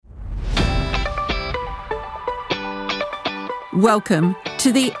Welcome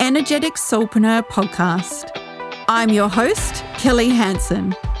to the Energetic Soulpreneur podcast. I'm your host, Kelly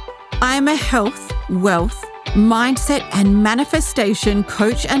Hansen. I am a health, wealth, mindset and manifestation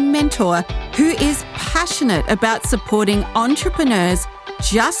coach and mentor who is passionate about supporting entrepreneurs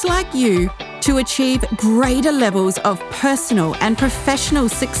just like you to achieve greater levels of personal and professional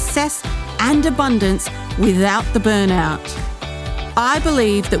success and abundance without the burnout. I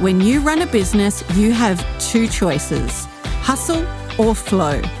believe that when you run a business, you have two choices: hustle or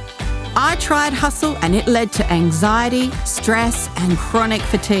flow. I tried hustle and it led to anxiety, stress, and chronic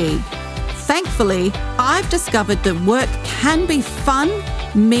fatigue. Thankfully, I've discovered that work can be fun,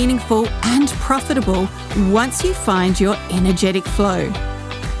 meaningful, and profitable once you find your energetic flow.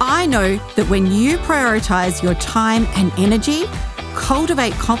 I know that when you prioritize your time and energy,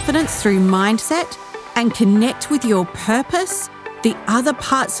 cultivate confidence through mindset, and connect with your purpose, the other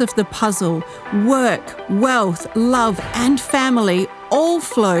parts of the puzzle, work, wealth, love, and family all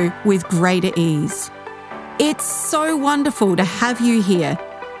flow with greater ease. It's so wonderful to have you here.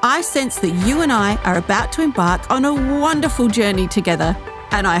 I sense that you and I are about to embark on a wonderful journey together,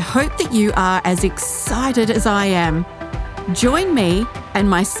 and I hope that you are as excited as I am. Join me and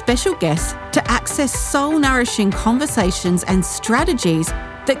my special guests to access soul-nourishing conversations and strategies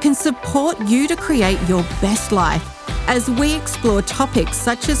that can support you to create your best life as we explore topics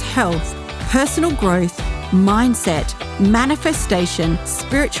such as health, personal growth, mindset, manifestation,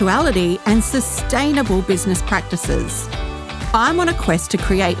 spirituality, and sustainable business practices. I'm on a quest to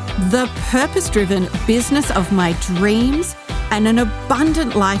create the purpose-driven business of my dreams and an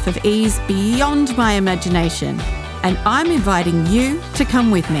abundant life of ease beyond my imagination. And I'm inviting you to come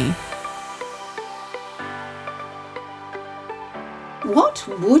with me. What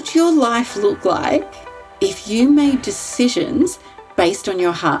would your life look like if you made decisions based on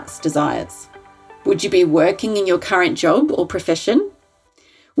your heart's desires? Would you be working in your current job or profession?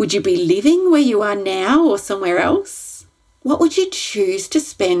 Would you be living where you are now or somewhere else? What would you choose to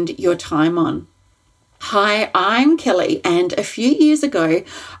spend your time on? Hi, I'm Kelly, and a few years ago,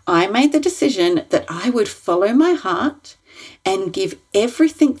 I made the decision that I would follow my heart and give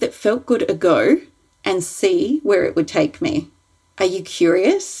everything that felt good a go and see where it would take me. Are you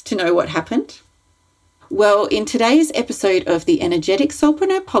curious to know what happened? Well, in today's episode of the Energetic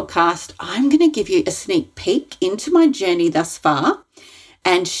Soulpreneur podcast, I'm going to give you a sneak peek into my journey thus far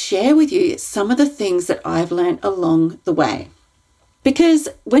and share with you some of the things that I've learned along the way. Because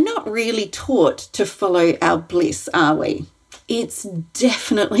we're not really taught to follow our bliss, are we? It's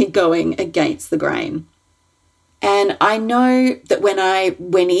definitely going against the grain. And I know that when I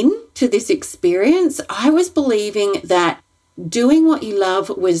went into this experience, I was believing that doing what you love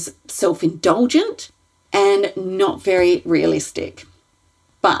was self-indulgent and not very realistic.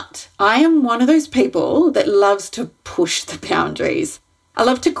 But I am one of those people that loves to push the boundaries. I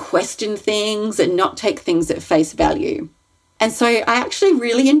love to question things and not take things at face value. And so I actually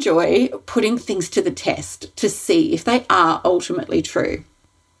really enjoy putting things to the test to see if they are ultimately true.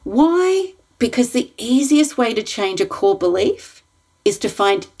 Why? Because the easiest way to change a core belief is to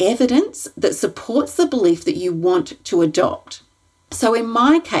find evidence that supports the belief that you want to adopt. So in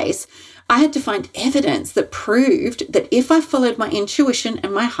my case, I had to find evidence that proved that if I followed my intuition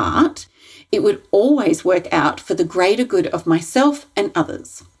and my heart, it would always work out for the greater good of myself and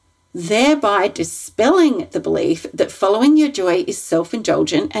others, thereby dispelling the belief that following your joy is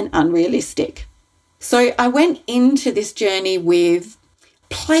self-indulgent and unrealistic. So I went into this journey with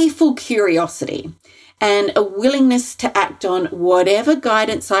playful curiosity and a willingness to act on whatever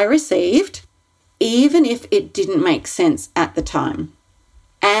guidance I received, even if it didn't make sense at the time.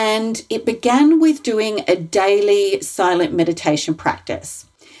 And it began with doing a daily silent meditation practice.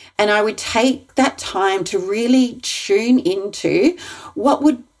 And I would take that time to really tune into what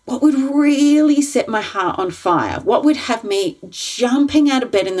would really set my heart on fire, what would have me jumping out of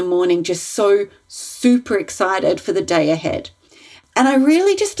bed in the morning just so super excited for the day ahead. And I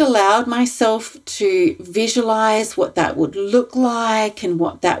really just allowed myself to visualize what that would look like and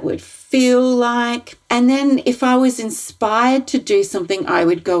what that would feel like. And then if I was inspired to do something, I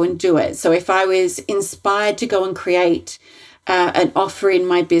would go and do it. So if I was inspired to go and create an offer in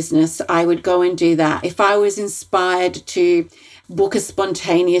my business, I would go and do that. If I was inspired to book a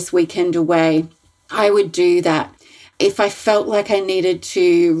spontaneous weekend away, I would do that. If I felt like I needed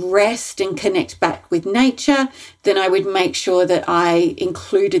to rest and connect back with nature, then I would make sure that I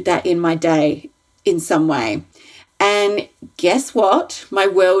included that in my day in some way. And guess what? My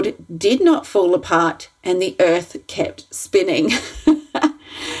world did not fall apart and the earth kept spinning.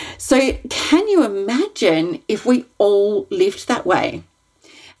 So can you imagine if we all lived that way?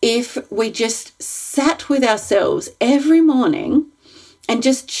 if we just sat with ourselves every morning and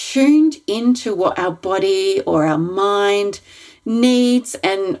just tuned into what our body or our mind needs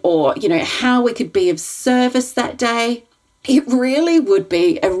or how we could be of service that day, it really would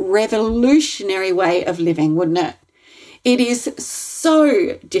be a revolutionary way of living, wouldn't it? It is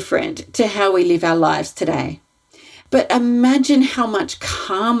so different to how we live our lives today. But imagine how much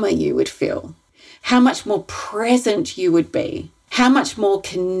calmer you would feel, how much more present you would be, how much more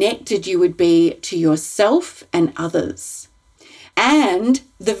connected you would be to yourself and others. And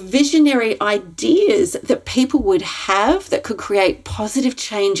the visionary ideas that people would have that could create positive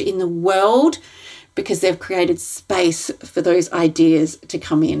change in the world because they've created space for those ideas to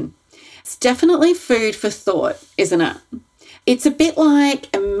come in. It's definitely food for thought, isn't it? It's a bit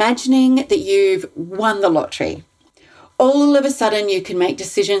like imagining that you've won the lottery. All of a sudden, you can make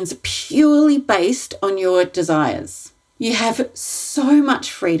decisions purely based on your desires. You have so much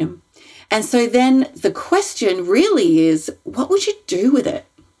freedom. And so then the question really is, what would you do with it?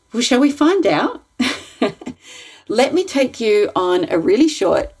 Well, shall we find out? Let me take you on a really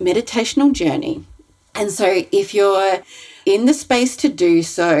short meditational journey. And so if you're in the space to do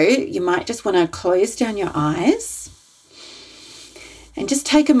so, you might just want to close down your eyes and just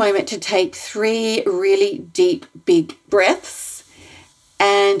take a moment to take 3 really deep, big breaths.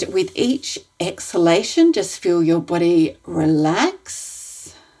 And with each exhalation, just feel your body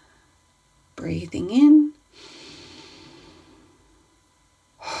relax. Breathing in.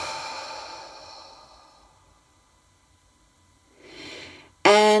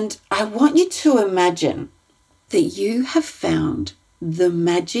 And I want you to imagine that you have found the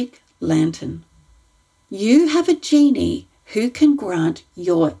magic lantern. You have a genie who can grant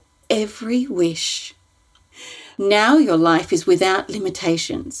your every wish. Now your life is without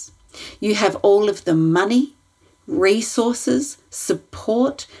limitations. You have all of the money, resources,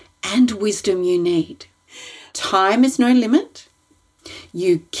 support, and wisdom you need. Time is no limit.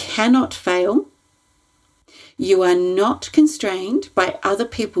 You cannot fail. You are not constrained by other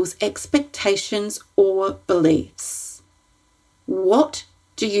people's expectations or beliefs. What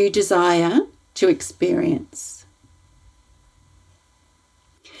do you desire to experience?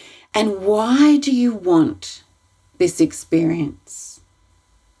 And why do you want this experience?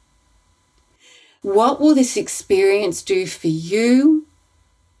 What will this experience do for you,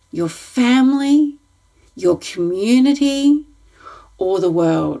 your family, your community, or the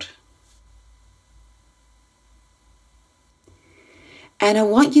world? And I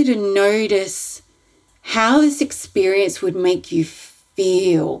want you to notice how this experience would make you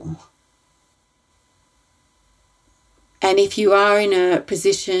feel. And if you are in a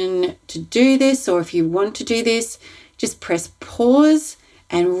position to do this, or if you want to do this, just press pause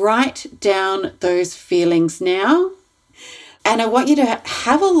and write down those feelings now. And I want you to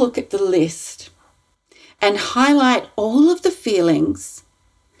have a look at the list and highlight all of the feelings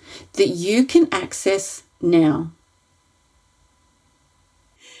that you can access now.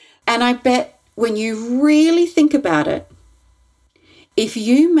 And I bet when you really think about it, if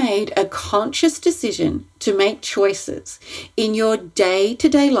you made a conscious decision to make choices in your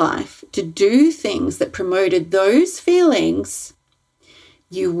day-to-day life to do things that promoted those feelings,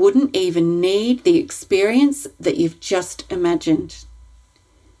 you wouldn't even need the experience that you've just imagined.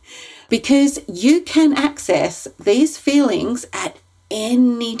 Because you can access these feelings at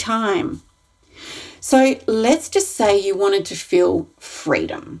any time. So let's just say you wanted to feel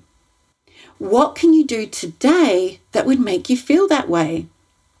freedom. What can you do today that would make you feel that way?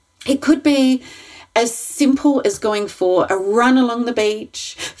 It could be as simple as going for a run along the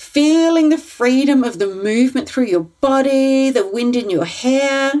beach, feeling the freedom of the movement through your body, the wind in your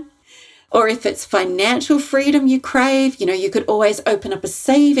hair. Or if it's financial freedom you crave, you could always open up a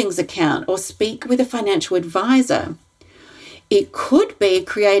savings account or speak with a financial advisor. It could be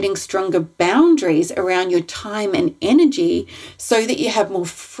creating stronger boundaries around your time and energy so that you have more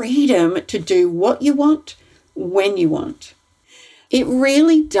freedom to do what you want, when you want. It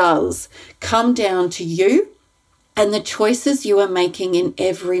really does come down to you and the choices you are making in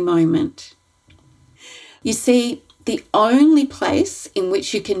every moment. You see, the only place in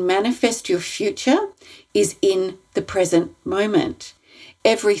which you can manifest your future is in the present moment.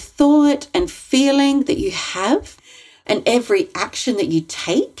 Every thought and feeling that you have and every action that you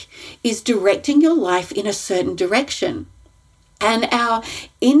take is directing your life in a certain direction. And our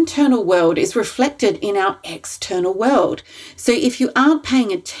internal world is reflected in our external world. So if you aren't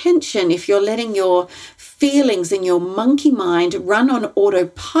paying attention, if you're letting your feelings and your monkey mind run on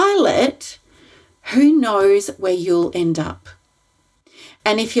autopilot, who knows where you'll end up?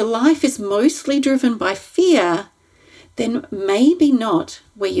 And if your life is mostly driven by fear, then maybe not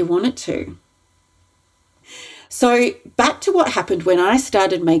where you want it to. So back to what happened when I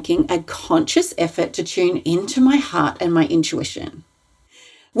started making a conscious effort to tune into my heart and my intuition.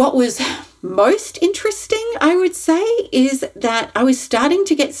 What was most interesting, I would say, is that I was starting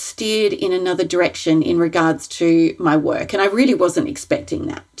to get steered in another direction in regards to my work. And I really wasn't expecting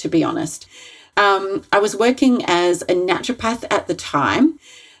that, to be honest. I was working as a naturopath at the time,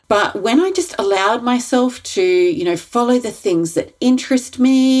 but when I just allowed myself to, follow the things that interest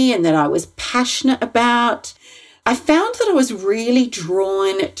me and that I was passionate about, I found that I was really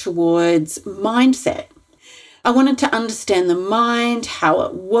drawn towards mindset. I wanted to understand the mind, how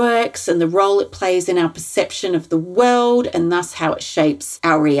it works, and the role it plays in our perception of the world, and thus how it shapes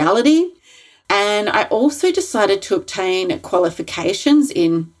our reality. And I also decided to obtain qualifications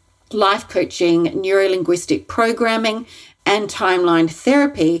in life coaching, neuro-linguistic programming, and timeline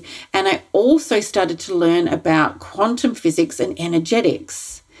therapy. And I also started to learn about quantum physics and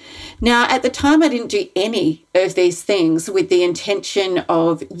energetics. Now, at the time, I didn't do any of these things with the intention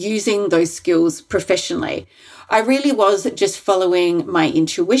of using those skills professionally. I really was just following my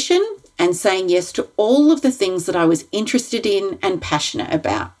intuition and saying yes to all of the things that I was interested in and passionate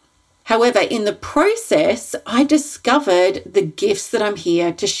about. However, in the process, I discovered the gifts that I'm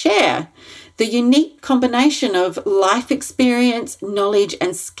here to share. The unique combination of life experience, knowledge,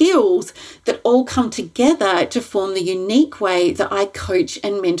 and skills that all come together to form the unique way that I coach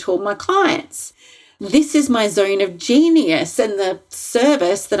and mentor my clients. This is my zone of genius and the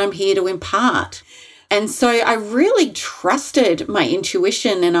service that I'm here to impart. And so I really trusted my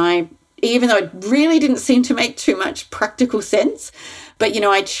intuition, and even though it really didn't seem to make too much practical sense, but,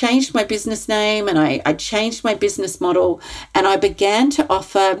 I changed my business name and I changed my business model, and I began to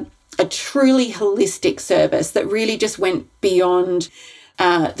offer a truly holistic service that really just went beyond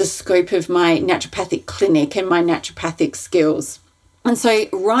the scope of my naturopathic clinic and my naturopathic skills. And so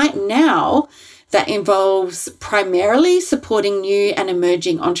right now, that involves primarily supporting new and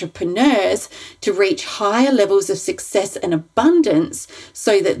emerging entrepreneurs to reach higher levels of success and abundance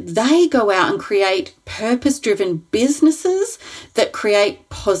so that they go out and create purpose-driven businesses that create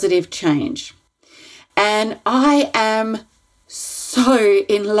positive change. And I am so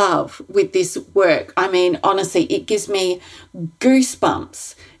in love with this work. I mean, honestly, it gives me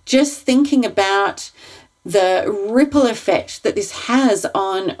goosebumps just thinking about the ripple effect that this has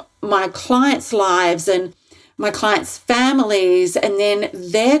on my clients' lives and my clients' families, and then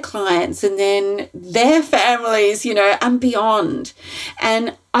their clients, and then their families, and beyond.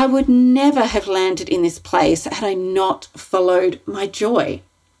 And I would never have landed in this place had I not followed my joy.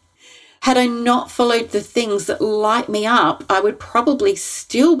 Had I not followed the things that light me up, I would probably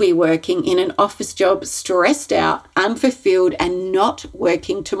still be working in an office job, stressed out, unfulfilled, and not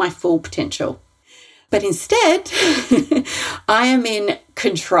working to my full potential. But instead, I am in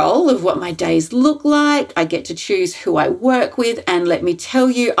control of what my days look like. I get to choose who I work with. And let me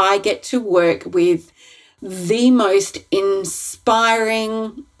tell you, I get to work with the most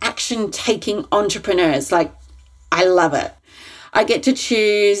inspiring, action-taking entrepreneurs. I love it. I get to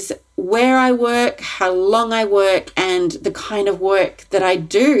choose where I work, how long I work, and the kind of work that I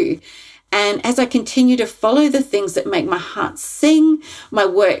do. And as I continue to follow the things that make my heart sing, my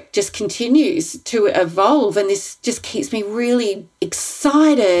work just continues to evolve. And this just keeps me really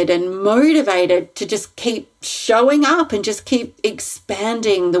excited and motivated to just keep showing up and just keep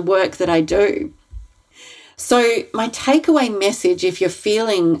expanding the work that I do. So my takeaway message, if you're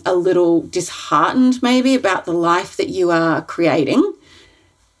feeling a little disheartened maybe about the life that you are creating,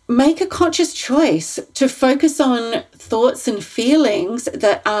 make a conscious choice to focus on thoughts and feelings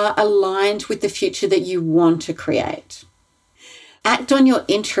that are aligned with the future that you want to create. Act on your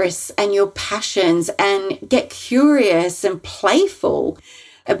interests and your passions and get curious and playful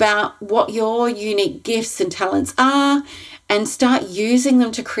about what your unique gifts and talents are, and start using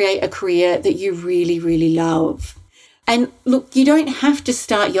them to create a career that you really, really love. And look, you don't have to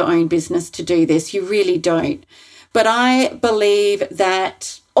start your own business to do this. You really don't. But I believe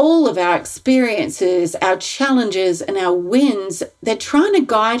that all of our experiences, our challenges, and our wins, they're trying to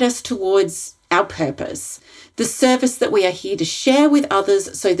guide us towards our purpose, the service that we are here to share with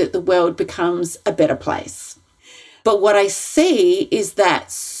others so that the world becomes a better place. But what I see is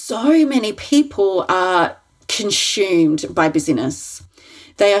that so many people are consumed by busyness.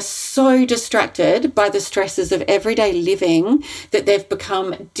 They are so distracted by the stresses of everyday living that they've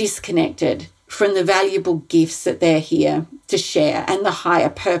become disconnected from the valuable gifts that they're here to share and the higher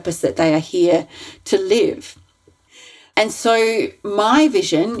purpose that they are here to live. And so my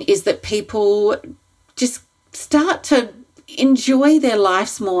vision is that people just start to enjoy their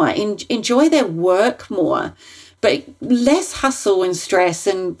lives more, enjoy their work more, but less hustle and stress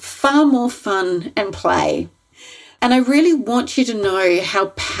and far more fun and play. And I really want you to know how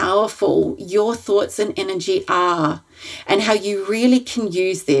powerful your thoughts and energy are and how you really can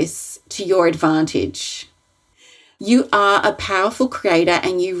use this to your advantage. You are a powerful creator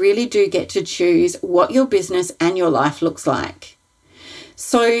and you really do get to choose what your business and your life looks like.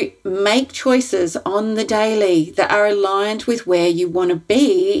 So make choices on the daily that are aligned with where you want to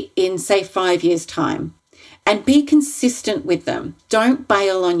be in, say, 5 years' time. And be consistent with them. Don't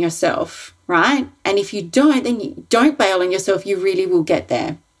bail on yourself, right? And if you don't, then you don't bail on yourself. You really will get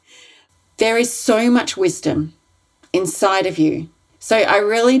there. There is so much wisdom inside of you. So I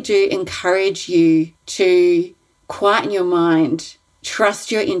really do encourage you to quieten your mind,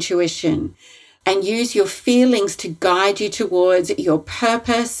 trust your intuition, and use your feelings to guide you towards your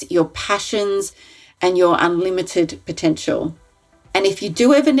purpose, your passions, and your unlimited potential. And if you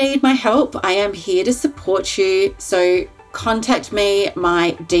do ever need my help, I am here to support you. So contact me.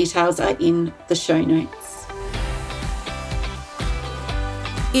 My details are in the show notes.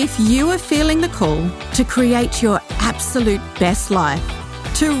 If you are feeling the call to create your absolute best life,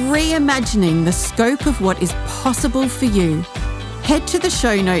 to reimagining the scope of what is possible for you, head to the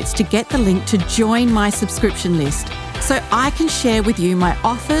show notes to get the link to join my subscription list so I can share with you my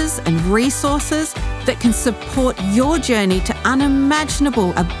offers and resources that can support your journey to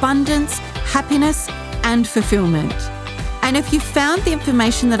unimaginable abundance, happiness, and fulfillment. And if you found the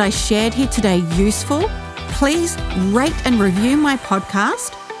information that I shared here today useful, please rate and review my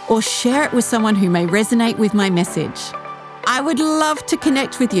podcast or share it with someone who may resonate with my message. I would love to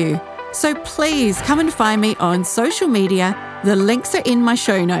connect with you, so please come and find me on social media. The links are in my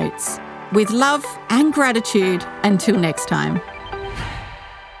show notes. With love and gratitude, until next time.